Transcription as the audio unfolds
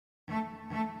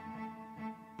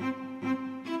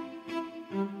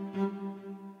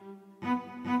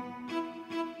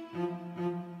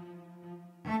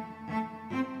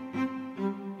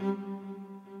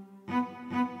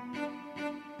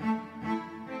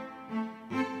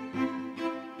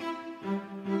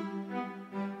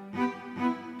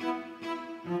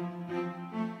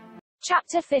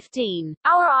Chapter 15.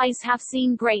 Our eyes have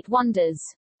seen great wonders.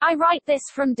 I write this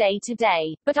from day to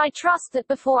day, but I trust that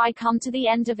before I come to the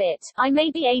end of it, I may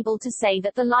be able to say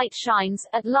that the light shines,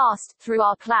 at last, through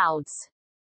our clouds.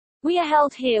 We are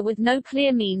held here with no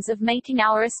clear means of making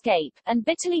our escape, and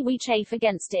bitterly we chafe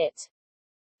against it.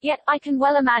 Yet, I can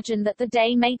well imagine that the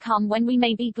day may come when we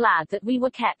may be glad that we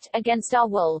were kept, against our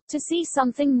will, to see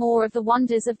something more of the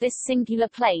wonders of this singular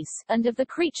place, and of the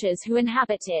creatures who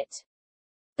inhabit it.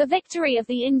 The victory of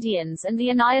the Indians and the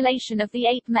annihilation of the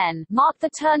ape-men, marked the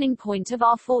turning point of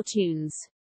our fortunes.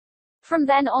 From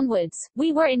then onwards,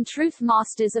 we were in truth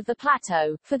masters of the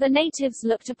plateau, for the natives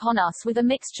looked upon us with a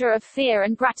mixture of fear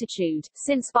and gratitude,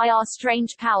 since by our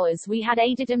strange powers we had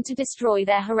aided them to destroy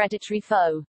their hereditary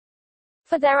foe.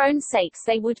 For their own sakes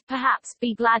they would, perhaps,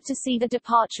 be glad to see the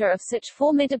departure of such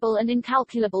formidable and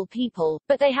incalculable people,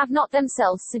 but they have not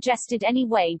themselves suggested any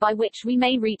way by which we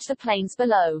may reach the plains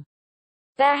below.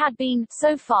 There had been,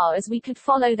 so far as we could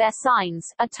follow their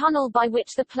signs, a tunnel by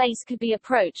which the place could be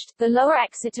approached, the lower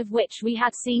exit of which we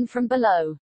had seen from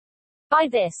below. By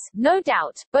this, no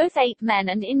doubt, both ape-men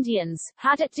and Indians,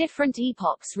 had at different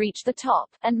epochs reached the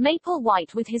top, and Maple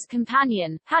White with his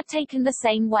companion, had taken the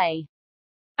same way.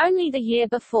 Only the year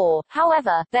before,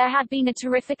 however, there had been a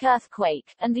terrific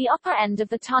earthquake, and the upper end of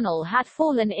the tunnel had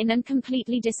fallen in and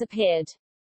completely disappeared.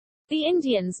 The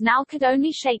Indians now could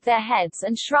only shake their heads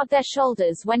and shrug their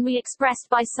shoulders when we expressed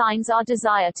by signs our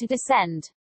desire to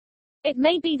descend. It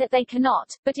may be that they cannot,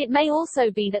 but it may also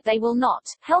be that they will not,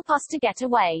 help us to get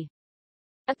away.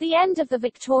 At the end of the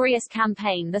victorious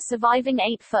campaign the surviving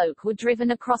ape folk were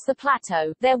driven across the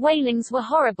plateau, their wailings were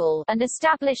horrible, and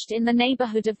established in the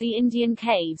neighborhood of the Indian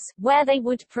caves, where they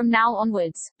would, from now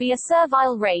onwards, be a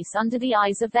servile race under the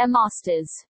eyes of their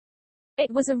masters. It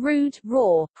was a rude,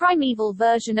 raw, primeval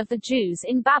version of the Jews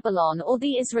in Babylon or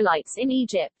the Israelites in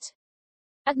Egypt.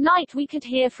 At night we could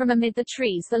hear from amid the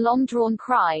trees the long-drawn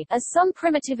cry, as some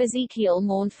primitive Ezekiel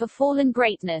mourned for fallen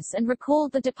greatness and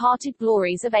recalled the departed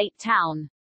glories of Ape Town.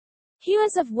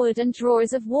 Hewers of wood and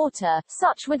drawers of water,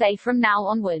 such were they from now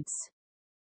onwards.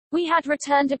 We had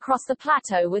returned across the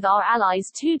plateau with our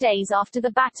allies 2 days after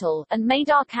the battle, and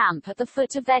made our camp at the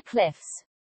foot of their cliffs.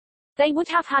 They would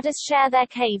have had us share their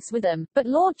caves with them, but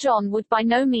Lord John would by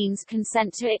no means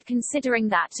consent to it, considering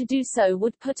that to do so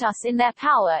would put us in their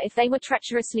power if they were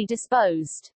treacherously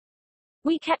disposed.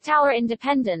 We kept our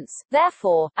independence,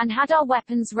 therefore, and had our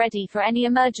weapons ready for any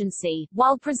emergency,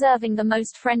 while preserving the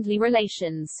most friendly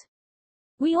relations.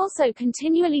 We also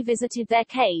continually visited their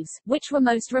caves, which were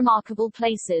most remarkable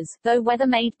places, though whether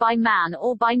made by man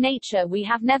or by nature we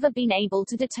have never been able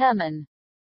to determine.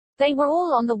 They were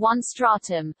all on the one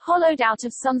stratum, hollowed out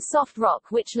of some soft rock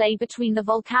which lay between the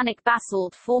volcanic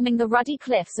basalt forming the ruddy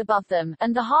cliffs above them,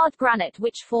 and the hard granite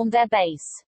which formed their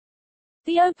base.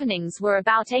 The openings were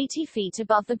about 80 feet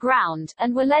above the ground,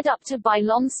 and were led up to by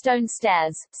long stone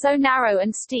stairs, so narrow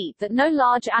and steep that no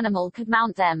large animal could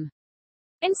mount them.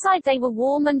 Inside they were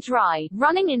warm and dry,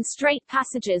 running in straight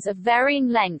passages of varying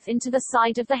length into the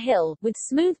side of the hill, with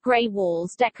smooth grey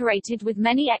walls decorated with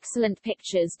many excellent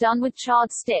pictures done with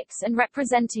charred sticks and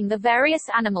representing the various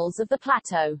animals of the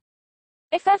plateau.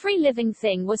 If every living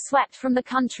thing were swept from the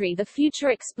country, the future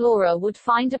explorer would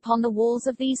find upon the walls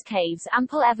of these caves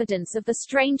ample evidence of the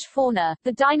strange fauna,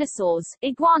 the dinosaurs,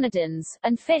 iguanodons,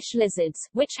 and fish lizards,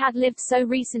 which had lived so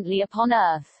recently upon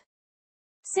Earth.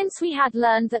 Since we had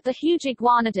learned that the huge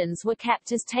iguanodons were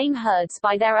kept as tame herds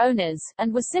by their owners,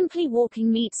 and were simply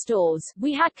walking meat stores,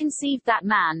 we had conceived that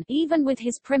man, even with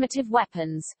his primitive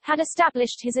weapons, had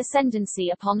established his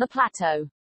ascendancy upon the plateau.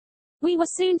 We were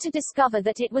soon to discover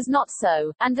that it was not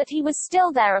so, and that he was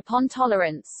still there upon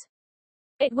tolerance.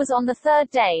 It was on the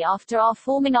 3rd day after our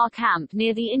forming our camp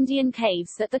near the Indian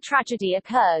caves that the tragedy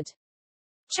occurred.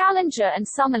 Challenger and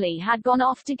Summerlee had gone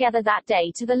off together that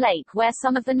day to the lake where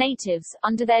some of the natives,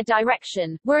 under their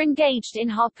direction, were engaged in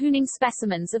harpooning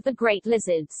specimens of the great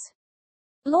lizards.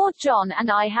 Lord John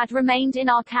and I had remained in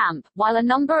our camp, while a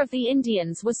number of the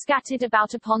Indians were scattered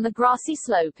about upon the grassy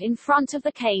slope in front of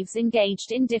the caves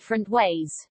engaged in different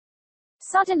ways.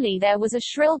 Suddenly there was a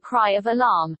shrill cry of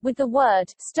alarm, with the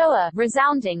word, "Stoa,"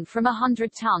 resounding from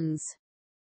 100 tongues.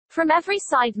 From every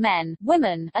side men,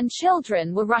 women, and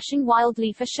children were rushing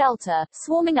wildly for shelter,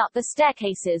 swarming up the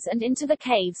staircases and into the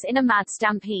caves in a mad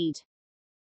stampede.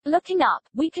 Looking up,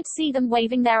 we could see them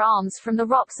waving their arms from the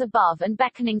rocks above and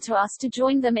beckoning to us to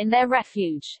join them in their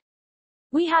refuge.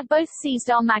 We had both seized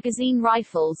our magazine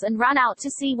rifles and ran out to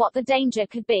see what the danger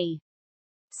could be.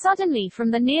 Suddenly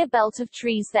from the near belt of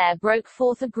trees there broke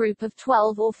forth a group of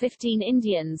 12 or 15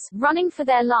 Indians, running for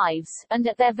their lives, and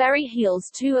at their very heels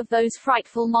two of those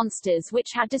frightful monsters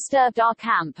which had disturbed our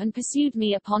camp and pursued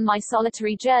me upon my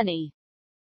solitary journey.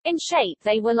 In shape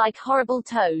they were like horrible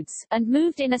toads, and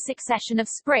moved in a succession of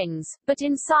springs, but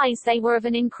in size they were of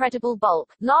an incredible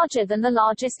bulk, larger than the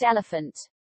largest elephant.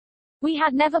 We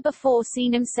had never before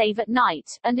seen him save at night,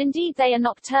 and indeed they are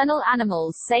nocturnal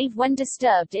animals save when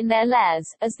disturbed in their lairs,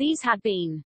 as these had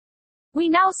been. We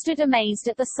now stood amazed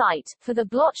at the sight, for the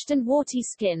blotched and warty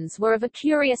skins were of a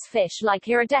curious fish-like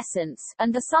iridescence,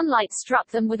 and the sunlight struck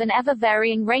them with an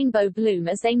ever-varying rainbow bloom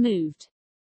as they moved.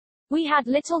 We had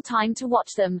little time to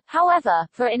watch them, however,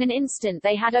 for in an instant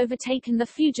they had overtaken the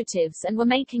fugitives and were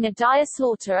making a dire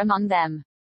slaughter among them.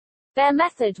 Their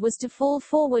method was to fall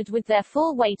forward with their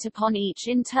full weight upon each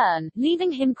in turn,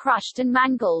 leaving him crushed and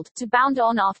mangled, to bound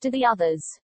on after the others.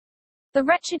 The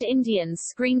wretched Indians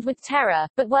screamed with terror,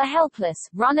 but were helpless,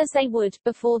 run as they would,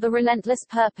 before the relentless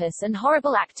purpose and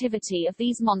horrible activity of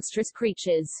these monstrous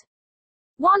creatures.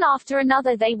 One after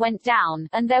another they went down,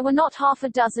 and there were not half a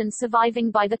dozen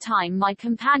surviving by the time my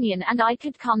companion and I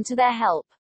could come to their help.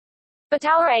 But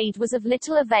our aid was of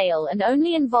little avail and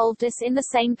only involved us in the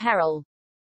same peril.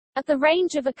 At the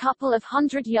range of a couple of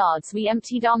 100 yards we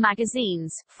emptied our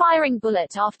magazines, firing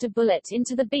bullet after bullet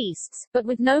into the beasts, but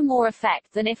with no more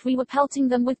effect than if we were pelting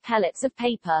them with pellets of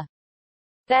paper.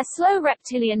 Their slow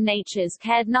reptilian natures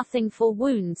cared nothing for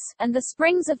wounds, and the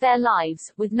springs of their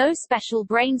lives, with no special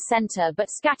brain center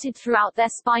but scattered throughout their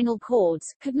spinal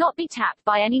cords, could not be tapped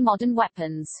by any modern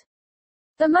weapons.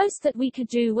 The most that we could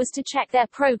do was to check their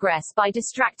progress by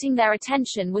distracting their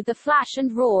attention with the flash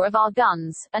and roar of our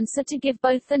guns, and so to give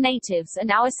both the natives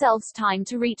and ourselves time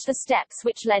to reach the steps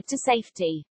which led to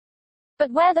safety.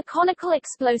 But where the conical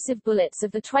explosive bullets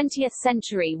of the 20th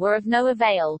century were of no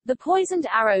avail, the poisoned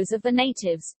arrows of the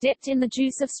natives, dipped in the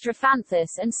juice of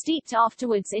strophanthus and steeped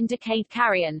afterwards in decayed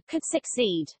carrion, could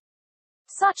succeed.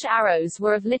 Such arrows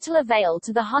were of little avail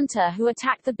to the hunter who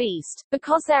attacked the beast,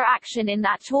 because their action in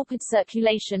that torpid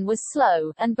circulation was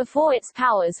slow, and before its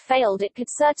powers failed it could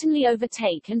certainly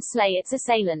overtake and slay its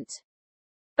assailant.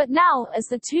 But now, as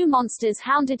the two monsters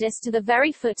hounded us to the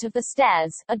very foot of the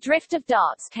stairs, a drift of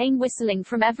darts came whistling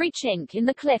from every chink in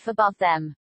the cliff above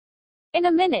them. In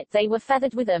a minute they were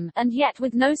feathered with them, and yet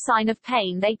with no sign of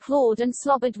pain they clawed and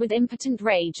slobbered with impotent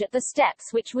rage at the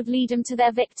steps which would lead them to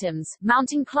their victims,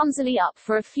 mounting clumsily up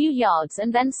for a few yards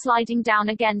and then sliding down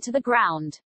again to the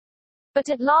ground. But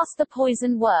at last the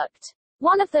poison worked.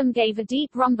 One of them gave a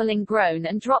deep rumbling groan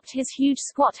and dropped his huge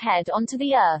squat head onto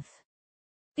the earth.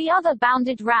 The other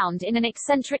bounded round in an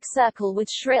eccentric circle with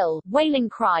shrill, wailing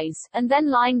cries, and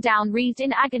then lying down wreathed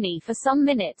in agony for some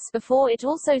minutes before it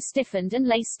also stiffened and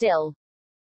lay still.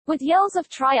 With yells of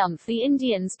triumph the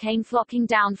Indians came flocking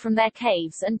down from their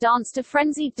caves and danced a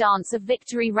frenzied dance of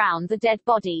victory round the dead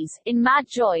bodies, in mad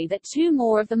joy that two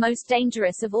more of the most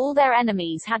dangerous of all their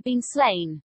enemies had been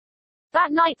slain.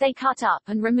 That night they cut up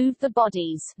and removed the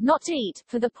bodies, not to eat,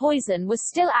 for the poison was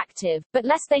still active, but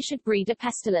lest they should breed a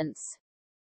pestilence.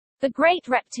 The great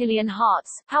reptilian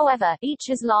hearts, however, each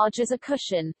as large as a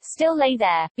cushion, still lay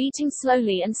there, beating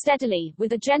slowly and steadily,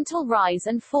 with a gentle rise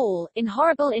and fall, in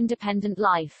horrible independent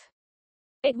life.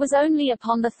 It was only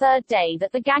upon the third day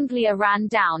that the ganglia ran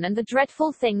down and the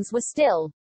dreadful things were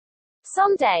still.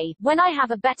 Some day, when I have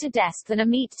a better desk than a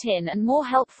meat tin and more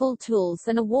helpful tools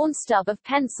than a worn stub of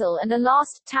pencil and a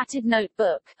last, tattered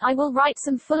notebook, I will write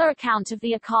some fuller account of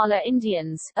the Akala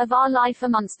Indians, of our life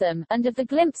amongst them, and of the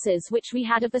glimpses which we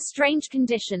had of the strange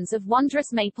conditions of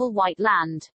wondrous maple white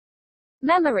land.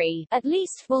 Memory, at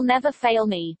least, will never fail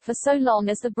me, for so long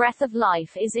as the breath of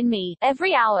life is in me,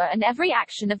 every hour and every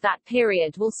action of that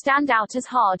period will stand out as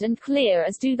hard and clear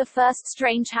as do the first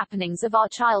strange happenings of our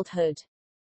childhood.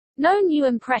 No new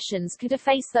impressions could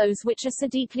efface those which are so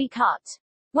deeply cut.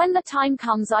 When the time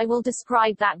comes I will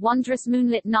describe that wondrous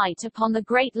moonlit night upon the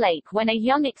Great Lake when a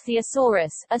young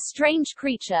ichthyosaurus, a strange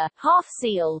creature, half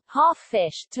seal, half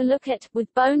fish, to look at,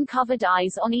 with bone-covered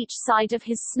eyes on each side of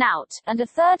his snout, and a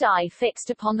third eye fixed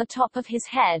upon the top of his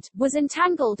head, was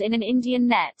entangled in an Indian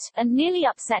net, and nearly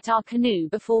upset our canoe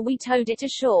before we towed it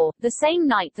ashore, the same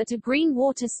night that a green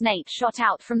water snake shot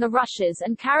out from the rushes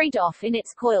and carried off in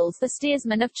its coils the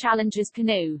steersman of Challenger's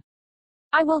canoe.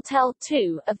 I will tell,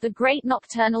 too, of the great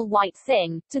nocturnal white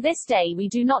thing. To this day we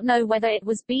do not know whether it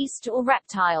was beast or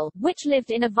reptile, which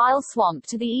lived in a vile swamp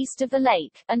to the east of the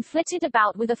lake, and flitted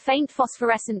about with a faint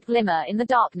phosphorescent glimmer in the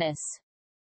darkness.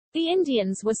 The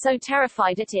Indians were so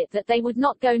terrified at it that they would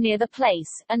not go near the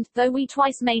place, and, though we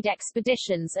twice made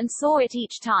expeditions and saw it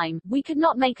each time, we could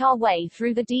not make our way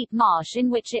through the deep marsh in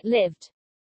which it lived.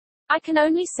 I can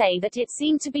only say that it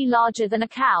seemed to be larger than a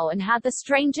cow and had the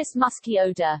strangest musky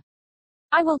odor.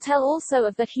 I will tell also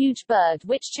of the huge bird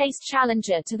which chased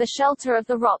Challenger to the shelter of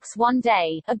the rocks one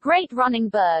day, a great running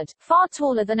bird, far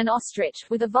taller than an ostrich,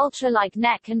 with a vulture-like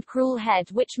neck and cruel head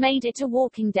which made it a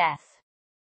walking death.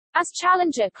 As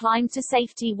Challenger climbed to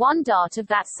safety, one dart of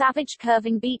that savage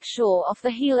curving beak shore off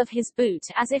the heel of his boot,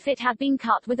 as if it had been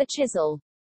cut with a chisel.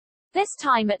 This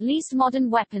time at least modern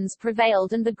weapons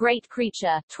prevailed, and the great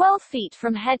creature, 12 feet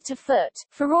from head to foot,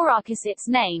 Ferorachus its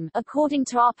name, according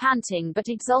to our panting but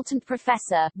exultant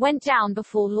professor, went down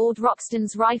before Lord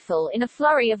Roxton's rifle in a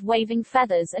flurry of waving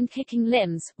feathers and kicking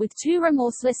limbs, with two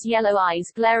remorseless yellow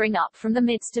eyes glaring up from the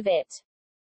midst of it.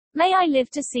 May I live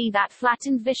to see that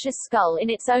flattened vicious skull in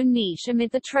its own niche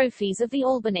amid the trophies of the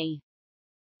Albany.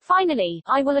 Finally,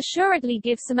 I will assuredly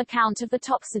give some account of the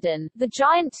Toxodon, the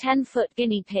giant 10-foot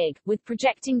guinea pig, with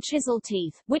projecting chisel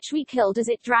teeth, which we killed as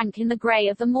it drank in the grey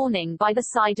of the morning by the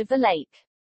side of the lake.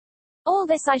 All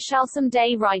this I shall some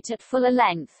day write at fuller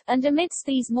length, and amidst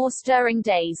these more stirring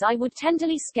days I would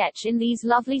tenderly sketch in these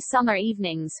lovely summer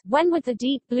evenings, when with the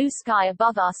deep blue sky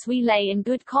above us we lay in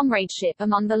good comradeship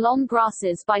among the long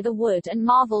grasses by the wood, and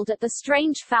marvelled at the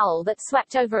strange fowl that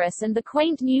swept over us and the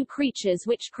quaint new creatures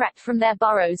which crept from their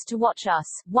burrows to watch us,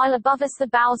 while above us the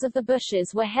boughs of the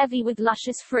bushes were heavy with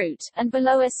luscious fruit, and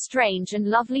below us strange and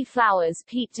lovely flowers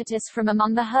peeped at us from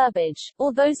among the herbage,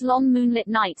 or those long moonlit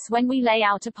nights when we lay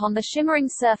out upon the shimmering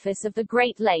surface of the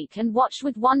great lake and watched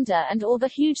with wonder and awe the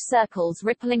huge circles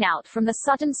rippling out from the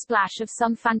sudden splash of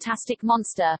some fantastic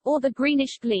monster, or the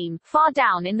greenish gleam, far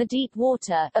down in the deep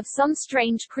water, of some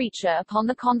strange creature upon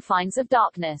the confines of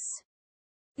darkness.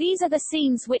 These are the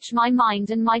scenes which my mind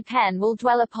and my pen will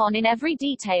dwell upon in every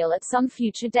detail at some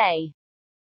future day.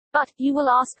 But, you will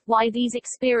ask, why these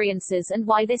experiences and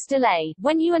why this delay,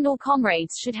 when you and your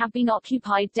comrades should have been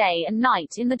occupied day and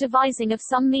night in the devising of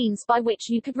some means by which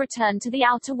you could return to the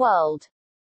outer world?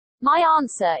 My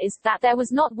answer is, that there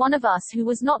was not one of us who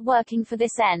was not working for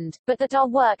this end, but that our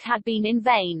work had been in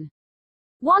vain.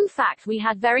 One fact we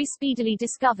had very speedily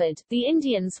discovered: the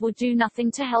Indians would do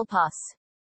nothing to help us.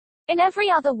 In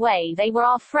every other way they were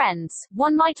our friends,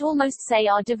 one might almost say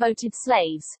our devoted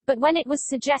slaves, but when it was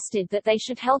suggested that they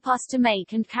should help us to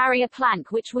make and carry a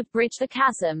plank which would bridge the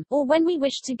chasm, or when we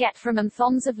wished to get from them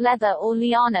thongs of leather or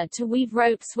liana to weave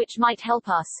ropes which might help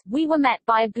us, we were met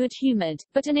by a good-humored,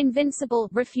 but an invincible,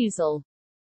 refusal.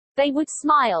 They would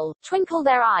smile, twinkle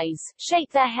their eyes,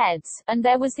 shake their heads, and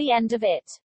there was the end of it.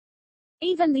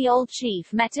 Even the old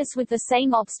chief met us with the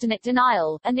same obstinate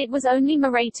denial, and it was only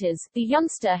Moretas, the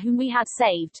youngster whom we had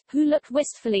saved, who looked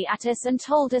wistfully at us and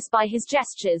told us by his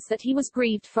gestures that he was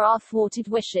grieved for our thwarted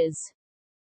wishes.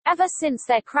 Ever since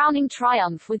their crowning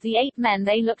triumph with the 8 men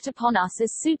they looked upon us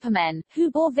as supermen,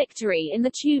 who bore victory in the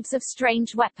tubes of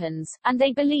strange weapons, and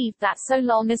they believed that so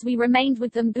long as we remained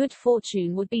with them good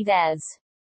fortune would be theirs.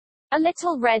 A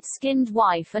little red-skinned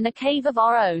wife and a cave of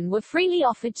our own were freely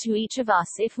offered to each of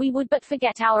us if we would but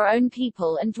forget our own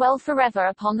people and dwell forever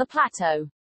upon the plateau.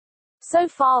 So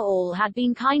far all had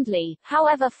been kindly,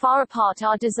 however far apart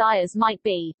our desires might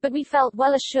be, but we felt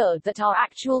well assured that our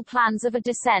actual plans of a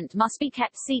descent must be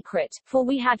kept secret, for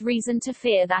we had reason to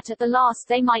fear that at the last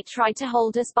they might try to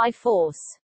hold us by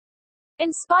force.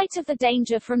 In spite of the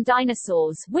danger from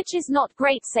dinosaurs, which is not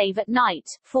great save at night,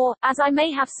 for, as I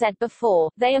may have said before,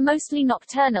 they are mostly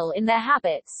nocturnal in their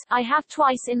habits, I have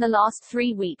twice in the last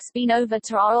 3 weeks been over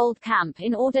to our old camp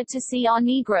in order to see our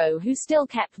Negro who still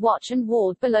kept watch and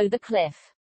ward below the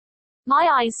cliff. My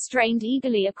eyes strained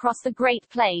eagerly across the great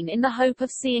plain in the hope of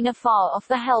seeing afar off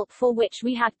the help for which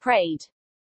we had prayed.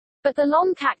 But the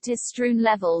long cactus-strewn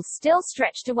levels still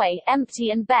stretched away,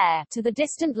 empty and bare, to the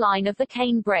distant line of the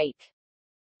cane brake.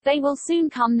 They will soon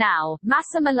come now,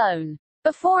 Massa Malone.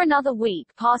 Before another week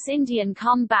pass Indian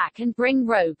come back and bring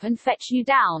rope and fetch you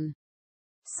down.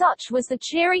 Such was the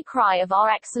cheery cry of our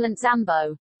excellent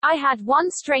Zambo. I had one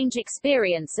strange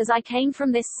experience as I came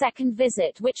from this second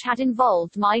visit which had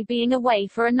involved my being away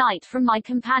for a night from my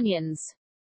companions.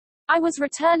 I was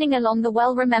returning along the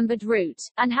well-remembered route,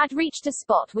 and had reached a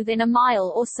spot within a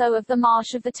mile or so of the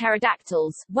marsh of the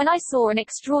pterodactyls, when I saw an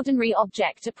extraordinary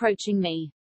object approaching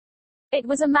me. It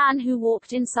was a man who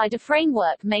walked inside a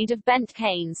framework made of bent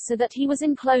canes so that he was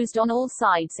enclosed on all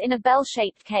sides in a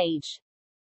bell-shaped cage.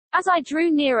 As I drew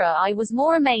nearer I was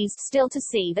more amazed still to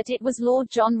see that it was Lord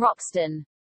John Roxton.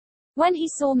 When he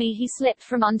saw me he slipped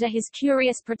from under his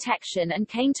curious protection and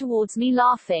came towards me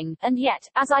laughing, and yet,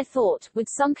 as I thought, with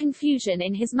some confusion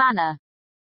in his manner.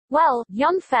 "Well,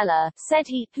 young fella," said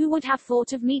he, "who would have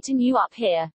thought of meeting you up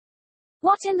here?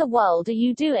 What in the world are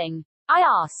you doing?" I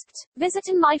asked.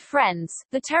 Visiting my friends,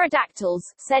 the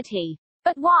pterodactyls, said he.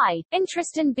 But why?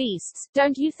 Interesting beasts,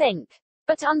 don't you think?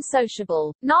 But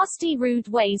unsociable. Nasty rude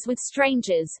ways with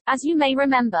strangers, as you may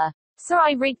remember. So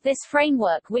I rigged this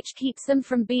framework which keeps them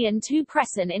from being too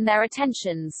pressing in their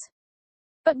attentions.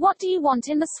 But what do you want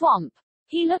in the swamp?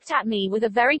 He looked at me with a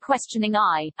very questioning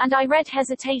eye, and I read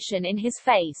hesitation in his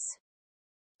face.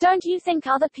 Don't you think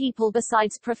other people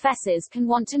besides professors can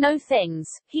want to know things?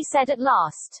 He said at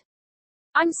last.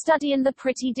 I'm studying the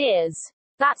pretty dears.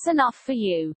 That's enough for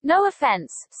you. No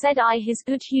offense, said I. His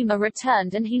good humor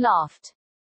returned and he laughed.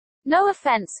 No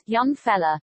offense, young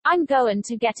fella. I'm going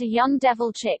to get a young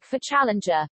devil chick for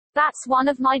Challenger. That's one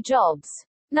of my jobs.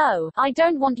 No, I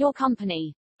don't want your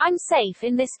company. I'm safe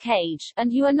in this cage,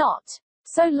 and you are not.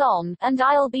 So long, and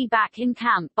I'll be back in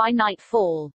camp by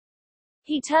nightfall.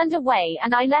 He turned away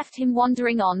and I left him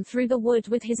wandering on through the wood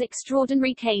with his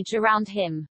extraordinary cage around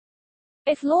him.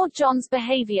 If Lord John's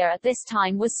behavior at this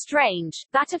time was strange,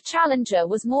 that of Challenger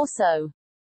was more so.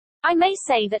 I may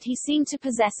say that he seemed to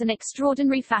possess an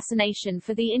extraordinary fascination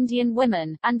for the Indian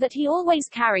women, and that he always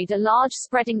carried a large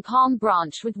spreading palm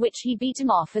branch with which he beat them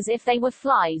off as if they were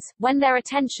flies, when their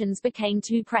attentions became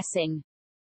too pressing.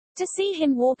 To see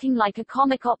him walking like a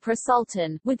comic opera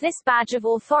sultan, with this badge of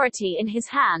authority in his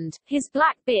hand, his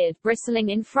black beard bristling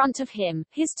in front of him,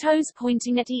 his toes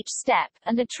pointing at each step,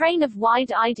 and a train of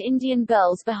wide-eyed Indian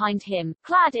girls behind him,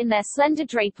 clad in their slender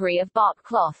drapery of bark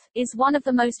cloth, is one of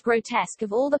the most grotesque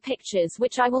of all the pictures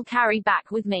which I will carry back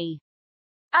with me.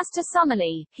 As to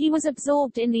Summerlee, he was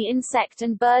absorbed in the insect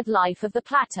and bird life of the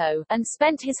plateau, and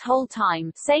spent his whole time,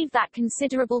 save that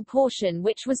considerable portion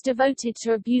which was devoted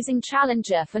to abusing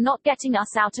Challenger for not getting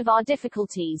us out of our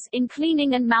difficulties, in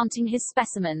cleaning and mounting his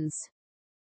specimens.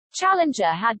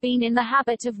 Challenger had been in the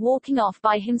habit of walking off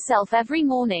by himself every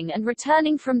morning and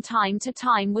returning from time to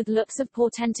time with looks of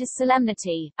portentous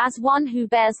solemnity, as one who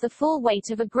bears the full weight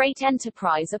of a great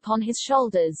enterprise upon his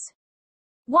shoulders.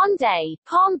 One day,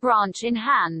 palm branch in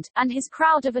hand, and his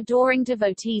crowd of adoring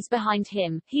devotees behind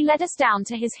him, he led us down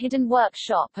to his hidden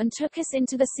workshop and took us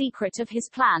into the secret of his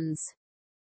plans.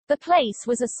 The place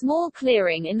was a small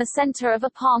clearing in the center of a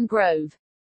palm grove.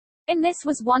 In this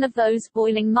was one of those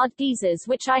boiling mud geysers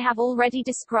which I have already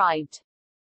described.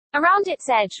 Around its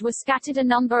edge were scattered a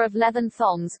number of leathern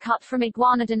thongs cut from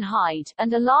iguanodon hide,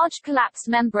 and a large collapsed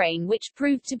membrane which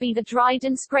proved to be the dried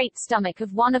and scraped stomach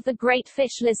of one of the great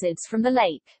fish lizards from the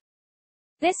lake.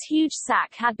 This huge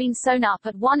sack had been sewn up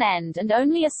at one end and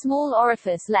only a small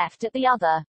orifice left at the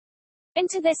other.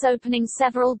 Into this opening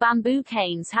several bamboo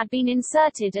canes had been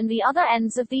inserted, and the other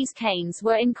ends of these canes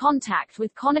were in contact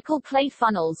with conical clay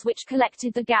funnels which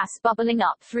collected the gas bubbling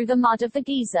up through the mud of the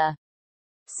geyser.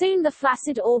 Soon the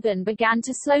flaccid organ began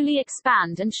to slowly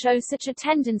expand and show such a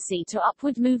tendency to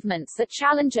upward movements that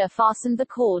Challenger fastened the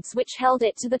cords which held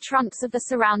it to the trunks of the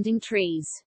surrounding trees.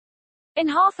 In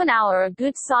half an hour a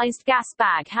good-sized gas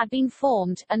bag had been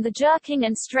formed, and the jerking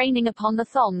and straining upon the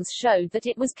thongs showed that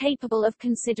it was capable of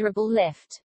considerable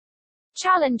lift.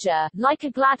 Challenger, like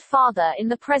a glad father in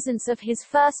the presence of his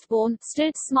firstborn,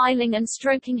 stood smiling and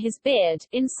stroking his beard,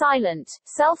 in silent,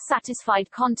 self-satisfied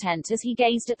content as he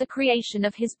gazed at the creation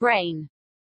of his brain.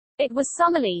 It was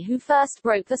Summerlee who first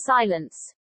broke the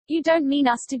silence. You don't mean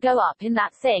us to go up in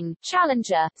that thing,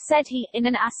 Challenger, said he, in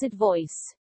an acid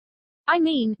voice. I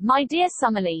mean, my dear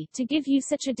Summerlee, to give you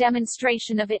such a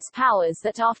demonstration of its powers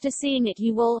that after seeing it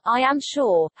you will, I am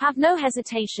sure, have no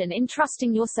hesitation in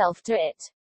trusting yourself to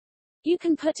it. You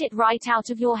can put it right out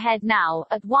of your head now,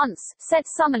 at once, said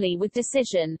Summerlee with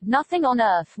decision. Nothing on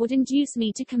earth would induce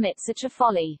me to commit such a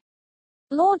folly.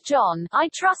 Lord John, I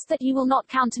trust that you will not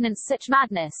countenance such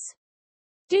madness.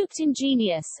 Duped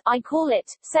ingenious, I call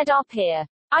it, said our peer.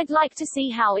 I'd like to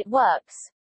see how it works.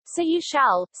 So you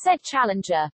shall, said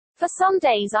Challenger. For some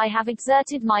days I have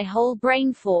exerted my whole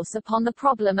brain force upon the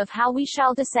problem of how we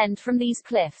shall descend from these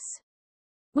cliffs.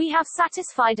 We have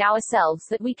satisfied ourselves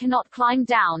that we cannot climb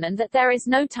down and that there is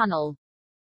no tunnel.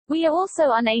 We are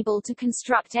also unable to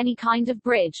construct any kind of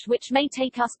bridge which may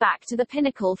take us back to the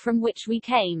pinnacle from which we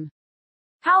came.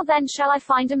 How then shall I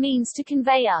find a means to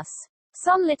convey us?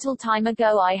 Some little time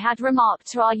ago I had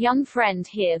remarked to our young friend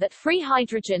here that free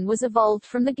hydrogen was evolved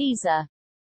from the geyser.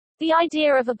 The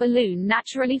idea of a balloon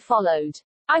naturally followed.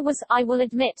 I was, I will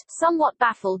admit, somewhat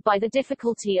baffled by the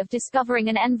difficulty of discovering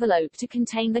an envelope to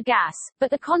contain the gas, but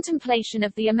the contemplation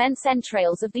of the immense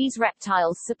entrails of these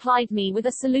reptiles supplied me with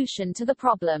a solution to the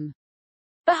problem.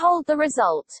 Behold the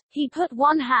result. He put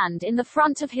one hand in the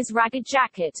front of his ragged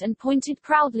jacket and pointed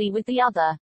proudly with the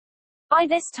other. By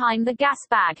this time the gas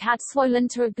bag had swollen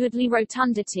to a goodly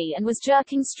rotundity and was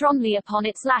jerking strongly upon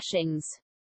its lashings.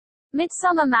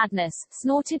 Midsummer madness,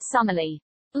 snorted Summerlee.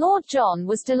 Lord John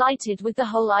was delighted with the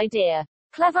whole idea.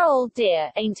 Clever old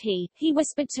dear, ain't he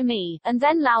whispered to me, and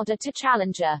then louder to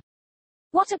Challenger.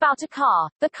 What about a car?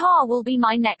 The car will be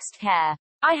my next care.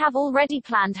 I have already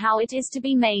planned how it is to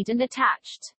be made and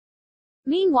attached.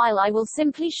 Meanwhile I will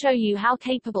simply show you how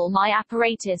capable my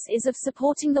apparatus is of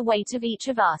supporting the weight of each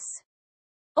of us.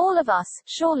 All of us,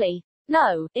 surely?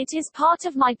 No, it is part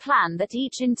of my plan that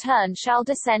each in turn shall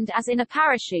descend as in a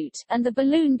parachute, and the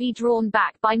balloon be drawn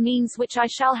back by means which I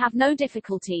shall have no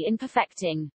difficulty in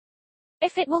perfecting.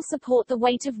 If it will support the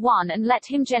weight of one and let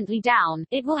him gently down,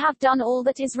 it will have done all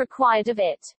that is required of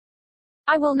it.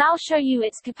 I will now show you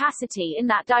its capacity in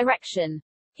that direction.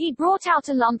 He brought out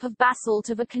a lump of basalt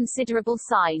of a considerable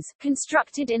size,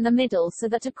 constructed in the middle so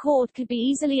that a cord could be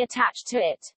easily attached to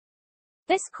it.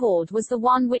 This cord was the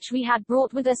one which we had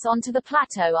brought with us onto the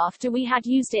plateau after we had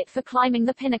used it for climbing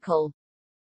the pinnacle.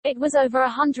 It was over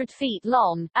 100 feet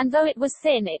long, and though it was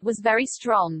thin it was very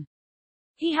strong.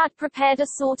 He had prepared a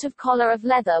sort of collar of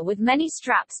leather with many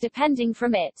straps depending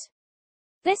from it.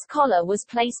 This collar was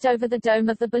placed over the dome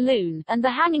of the balloon, and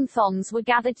the hanging thongs were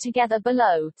gathered together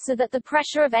below, so that the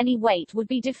pressure of any weight would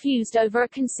be diffused over a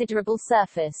considerable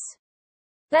surface.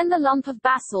 Then the lump of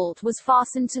basalt was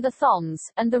fastened to the thongs,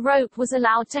 and the rope was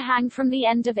allowed to hang from the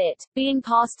end of it, being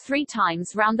passed 3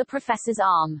 times round the professor's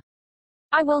arm.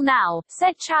 I will now,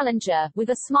 said Challenger, with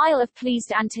a smile of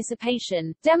pleased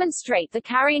anticipation, demonstrate the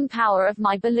carrying power of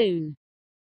my balloon.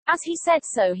 As he said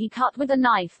so he cut with a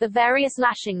knife the various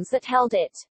lashings that held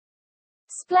it.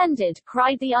 Splendid,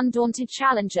 cried the undaunted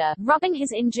Challenger, rubbing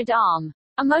his injured arm.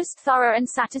 A most thorough and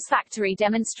satisfactory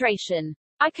demonstration.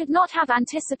 I could not have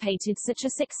anticipated such a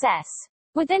success.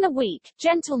 Within a week,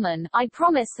 gentlemen, I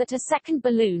promise that a second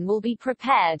balloon will be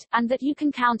prepared, and that you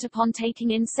can count upon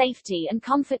taking in safety and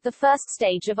comfort the first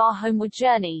stage of our homeward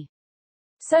journey.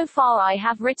 So far I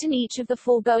have written each of the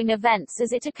foregoing events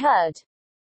as it occurred.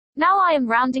 Now I am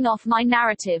rounding off my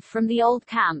narrative from the old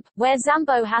camp, where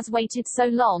Zambo has waited so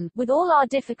long, with all our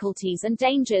difficulties and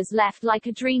dangers left like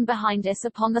a dream behind us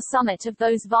upon the summit of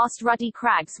those vast ruddy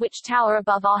crags which tower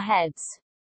above our heads.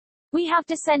 We have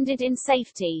descended in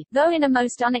safety, though in a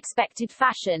most unexpected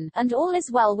fashion, and all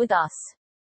is well with us.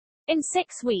 In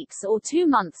 6 weeks or 2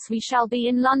 months we shall be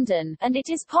in London, and it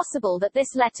is possible that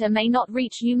this letter may not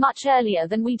reach you much earlier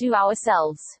than we do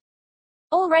ourselves.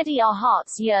 Already our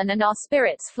hearts yearn and our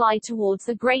spirits fly towards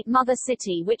the great mother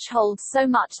city which holds so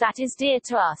much that is dear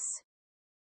to us.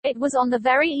 It was on the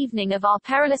very evening of our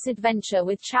perilous adventure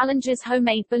with Challenger's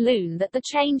homemade balloon that the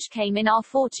change came in our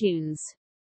fortunes.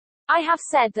 I have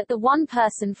said that the one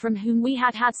person from whom we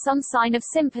had had some sign of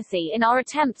sympathy in our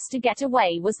attempts to get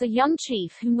away was the young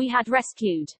chief whom we had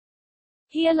rescued.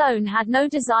 He alone had no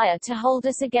desire to hold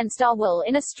us against our will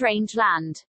in a strange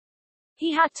land.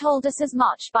 He had told us as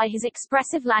much by his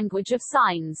expressive language of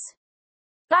signs.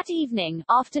 That evening,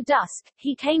 after dusk,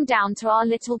 he came down to our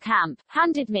little camp,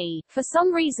 handed me, for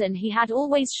some reason he had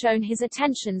always shown his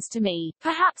attentions to me,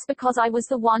 perhaps because I was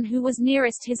the one who was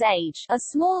nearest his age, a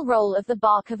small roll of the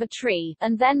bark of a tree,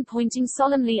 and then pointing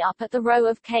solemnly up at the row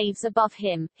of caves above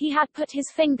him, he had put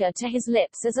his finger to his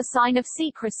lips as a sign of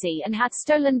secrecy and had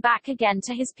stolen back again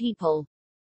to his people.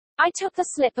 I took the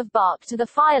slip of bark to the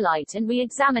firelight and we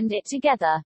examined it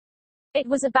together. It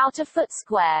was about a foot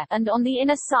square, and on the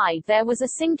inner side there was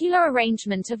a singular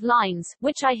arrangement of lines,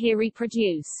 which I here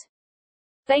reproduce.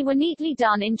 They were neatly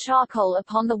done in charcoal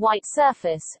upon the white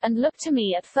surface, and looked to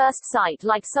me at first sight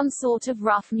like some sort of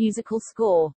rough musical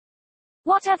score.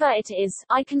 Whatever it is,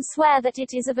 I can swear that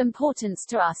it is of importance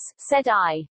to us, said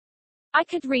I. I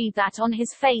could read that on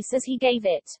his face as he gave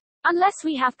it. Unless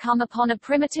we have come upon a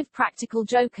primitive practical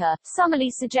joker,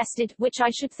 Summerlee suggested, which I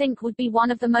should think would be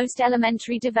one of the most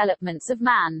elementary developments of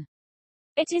man.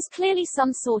 It is clearly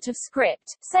some sort of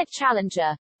script, said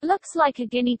Challenger. Looks like a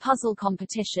guinea puzzle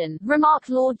competition, remarked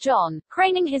Lord John,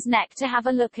 craning his neck to have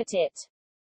a look at it.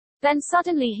 Then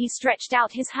suddenly he stretched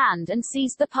out his hand and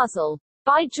seized the puzzle.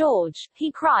 By George,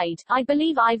 he cried, I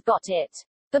believe I've got it.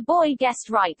 The boy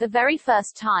guessed right the very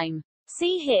first time.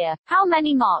 See here, how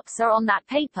many marks are on that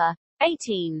paper?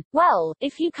 18. Well,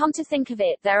 if you come to think of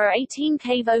it, there are 18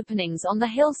 cave openings on the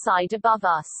hillside above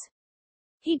us.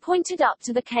 He pointed up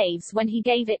to the caves when he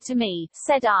gave it to me,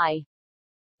 said I.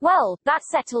 Well, that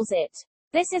settles it.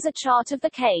 This is a chart of the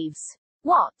caves.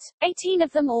 What? 18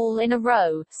 of them all in a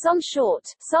row, some short,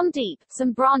 some deep,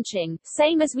 some branching,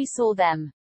 same as we saw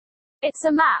them. It's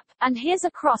a map, and here's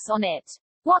a cross on it.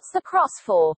 What's the cross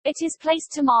for? It is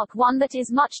placed to mark one that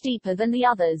is much deeper than the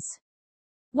others.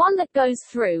 One that goes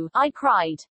through, I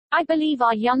cried. I believe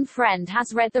our young friend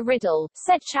has read the riddle,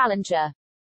 said Challenger.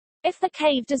 If the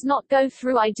cave does not go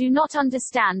through, I do not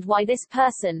understand why this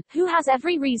person, who has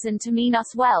every reason to mean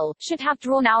us well, should have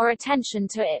drawn our attention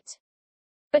to it.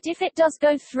 But if it does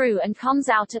go through and comes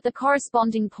out at the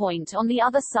corresponding point on the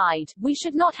other side, we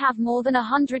should not have more than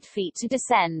 100 feet to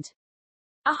descend.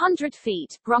 100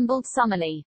 feet, grumbled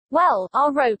Summerlee. Well,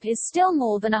 our rope is still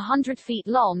more than 100 feet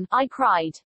long, I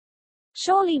cried.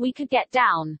 Surely we could get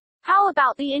down. How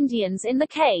about the Indians in the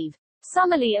cave?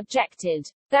 Summerlee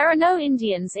objected. There are no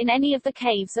Indians in any of the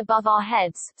caves above our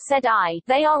heads, said I.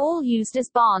 They are all used as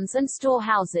barns and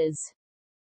storehouses.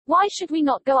 Why should we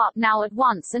not go up now at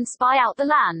once and spy out the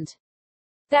land?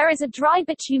 There is a dry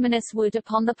bituminous wood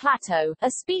upon the plateau,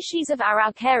 a species of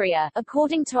araucaria,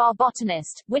 according to our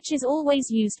botanist, which is always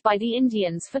used by the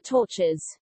Indians for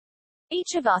torches.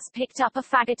 Each of us picked up a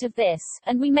faggot of this,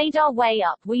 and we made our way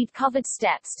up weed-covered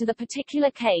steps to the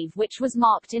particular cave which was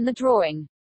marked in the drawing.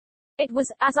 It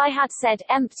was, as I had said,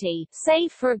 empty,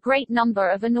 save for a great number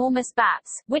of enormous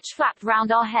bats, which flapped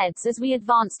round our heads as we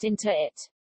advanced into it.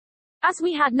 As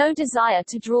we had no desire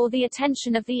to draw the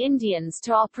attention of the Indians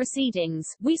to our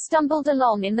proceedings, we stumbled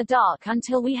along in the dark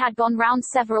until we had gone round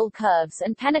several curves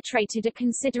and penetrated a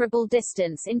considerable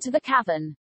distance into the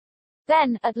cavern.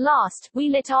 Then, at last, we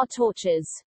lit our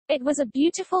torches. It was a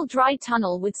beautiful dry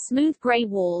tunnel with smooth grey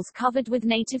walls covered with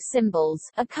native symbols,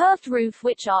 a curved roof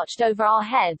which arched over our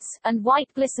heads, and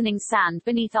white glistening sand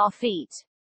beneath our feet.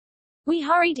 We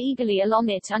hurried eagerly along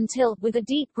it until, with a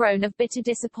deep groan of bitter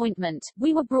disappointment,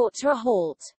 we were brought to a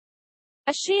halt.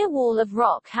 A sheer wall of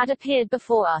rock had appeared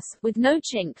before us, with no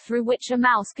chink through which a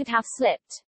mouse could have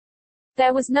slipped.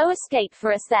 There was no escape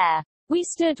for us there. We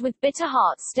stood with bitter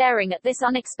hearts staring at this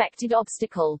unexpected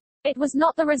obstacle. It was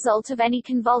not the result of any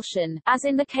convulsion, as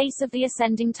in the case of the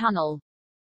ascending tunnel.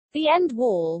 The end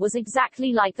wall was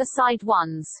exactly like the side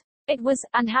ones. It was,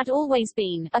 and had always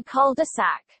been, a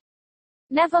cul-de-sac.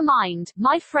 Never mind,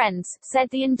 my friends, said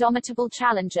the indomitable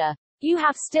challenger. You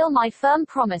have still my firm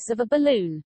promise of a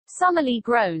balloon. Summerlee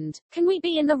groaned. Can we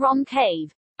be in the wrong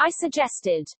cave? I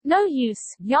suggested. No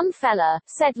use, young fella,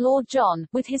 said Lord John,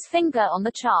 with his finger on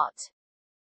the chart.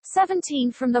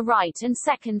 17 from the right and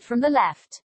 2nd from the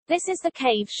left. This is the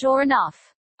cave sure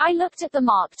enough. I looked at the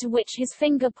mark to which his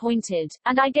finger pointed,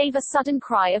 and I gave a sudden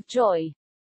cry of joy.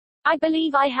 I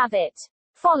believe I have it.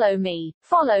 Follow me,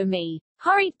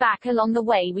 hurried back along the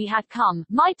way we had come,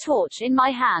 my torch in my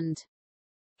hand.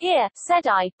 Here, said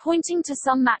I, pointing to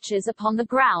some matches upon the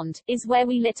ground, is where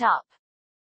we lit up.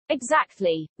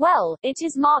 Exactly. Well, it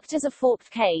is marked as a forked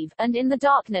cave, and in the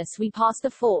darkness we passed the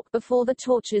fork before the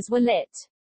torches were lit.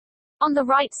 On the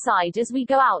right side as we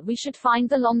go out we should find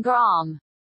the longer arm.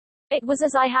 It was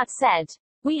as I had said.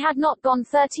 We had not gone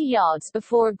 30 yards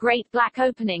before a great black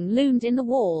opening loomed in the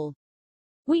wall.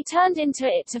 We turned into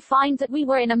it to find that we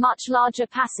were in a much larger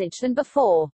passage than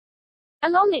before.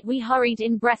 Along it we hurried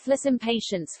in breathless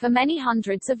impatience for many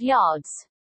hundreds of yards.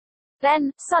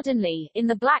 Then, suddenly, in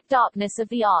the black darkness of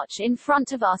the arch in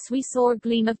front of us we saw a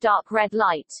gleam of dark red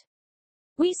light.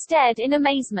 We stared in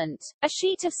amazement. A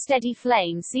sheet of steady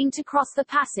flame seemed to cross the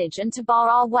passage and to bar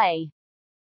our way.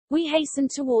 We hastened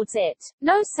towards it.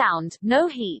 No sound, no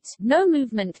heat, no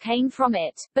movement came from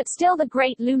it, but still the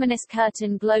great luminous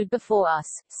curtain glowed before us,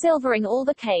 silvering all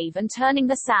the cave and turning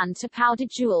the sand to powdered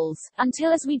jewels,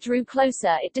 until as we drew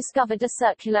closer it discovered a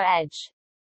circular edge.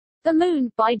 The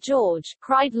moon, by George,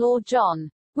 cried Lord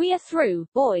John. We are through,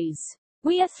 boys.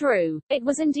 We are through. It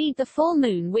was indeed the full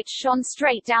moon which shone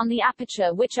straight down the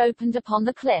aperture which opened upon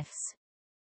the cliffs.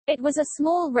 It was a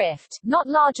small rift, not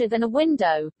larger than a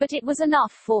window, but it was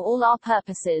enough for all our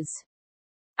purposes.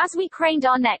 As we craned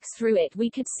our necks through it we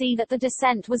could see that the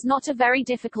descent was not a very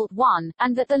difficult one,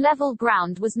 and that the level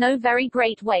ground was no very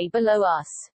great way below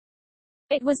us.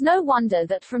 It was no wonder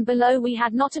that from below we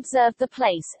had not observed the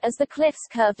place, as the cliffs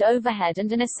curved overhead and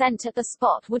an ascent at the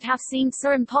spot would have seemed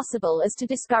so impossible as to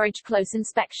discourage close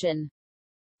inspection.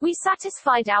 We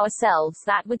satisfied ourselves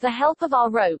that with the help of our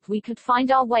rope we could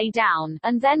find our way down,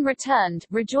 and then returned,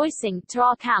 rejoicing, to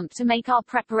our camp to make our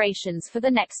preparations for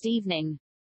the next evening.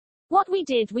 What we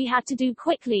did we had to do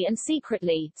quickly and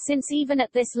secretly, since even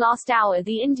at this last hour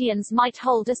the Indians might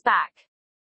hold us back.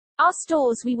 Our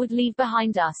stores we would leave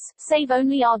behind us, save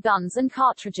only our guns and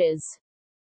cartridges.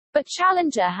 But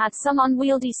Challenger had some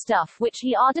unwieldy stuff which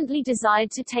he ardently desired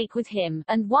to take with him,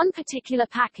 and one particular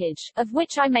package, of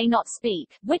which I may not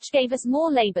speak, which gave us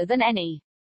more labor than any.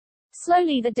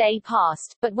 Slowly the day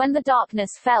passed, but when the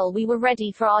darkness fell we were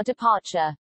ready for our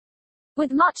departure.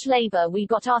 With much labor we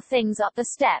got our things up the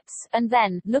steps, and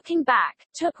then, looking back,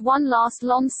 took one last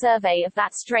long survey of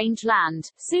that strange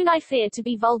land, soon I fear to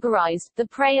be vulgarized, the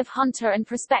prey of hunter and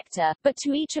prospector, but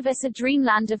to each of us a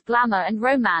dreamland of glamour and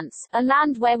romance, a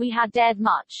land where we had dared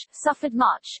much, suffered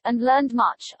much, and learned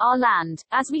much, our land,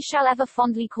 as we shall ever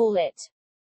fondly call it.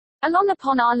 Along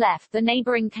upon our left the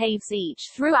neighboring caves each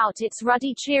threw out its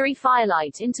ruddy cheery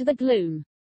firelight into the gloom.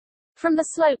 From the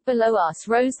slope below us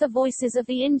rose the voices of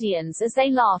the Indians as they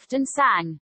laughed and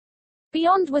sang.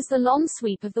 Beyond was the long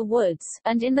sweep of the woods,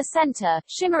 and in the center,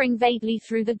 shimmering vaguely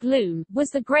through the gloom,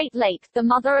 was the great lake, the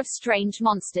mother of strange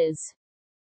monsters.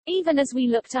 Even as we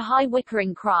looked a high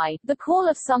whickering cry, the call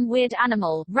of some weird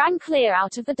animal, rang clear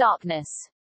out of the darkness.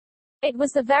 It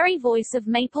was the very voice of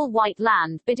Maple White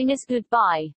Land bidding us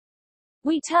goodbye.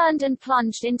 We turned and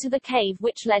plunged into the cave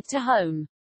which led to home.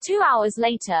 2 hours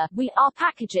later, our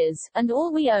packages, and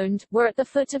all we owned, were at the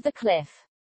foot of the cliff.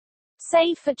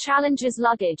 Save for Challenger's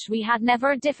luggage we had never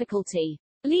a difficulty.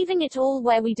 Leaving it all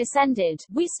where we descended,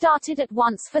 we started at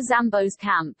once for Zambo's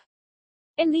camp.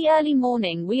 In the early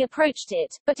morning we approached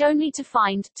it, but only to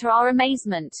find, to our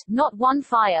amazement, not one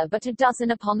fire but a dozen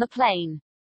upon the plain.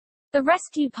 The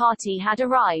rescue party had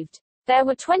arrived. There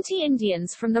were 20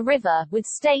 Indians from the river, with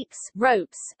stakes,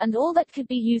 ropes, and all that could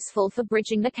be useful for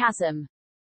bridging the chasm.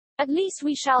 At least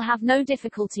we shall have no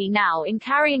difficulty now in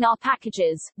carrying our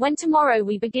packages, when tomorrow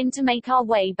we begin to make our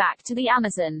way back to the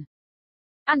Amazon.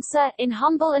 And sir, in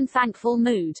humble and thankful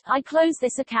mood, I close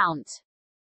this account.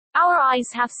 Our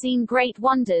eyes have seen great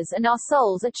wonders and our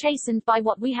souls are chastened by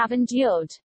what we have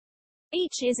endured.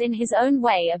 Each is in his own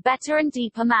way a better and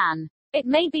deeper man. It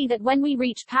may be that when we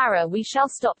reach Para we shall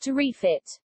stop to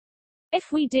refit.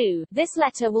 If we do, this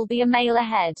letter will be a mail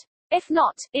ahead. If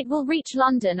not, it will reach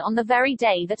London on the very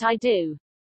day that I do.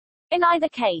 In either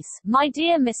case, my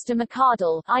dear Mr.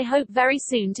 McArdle, I hope very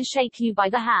soon to shake you by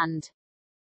the hand.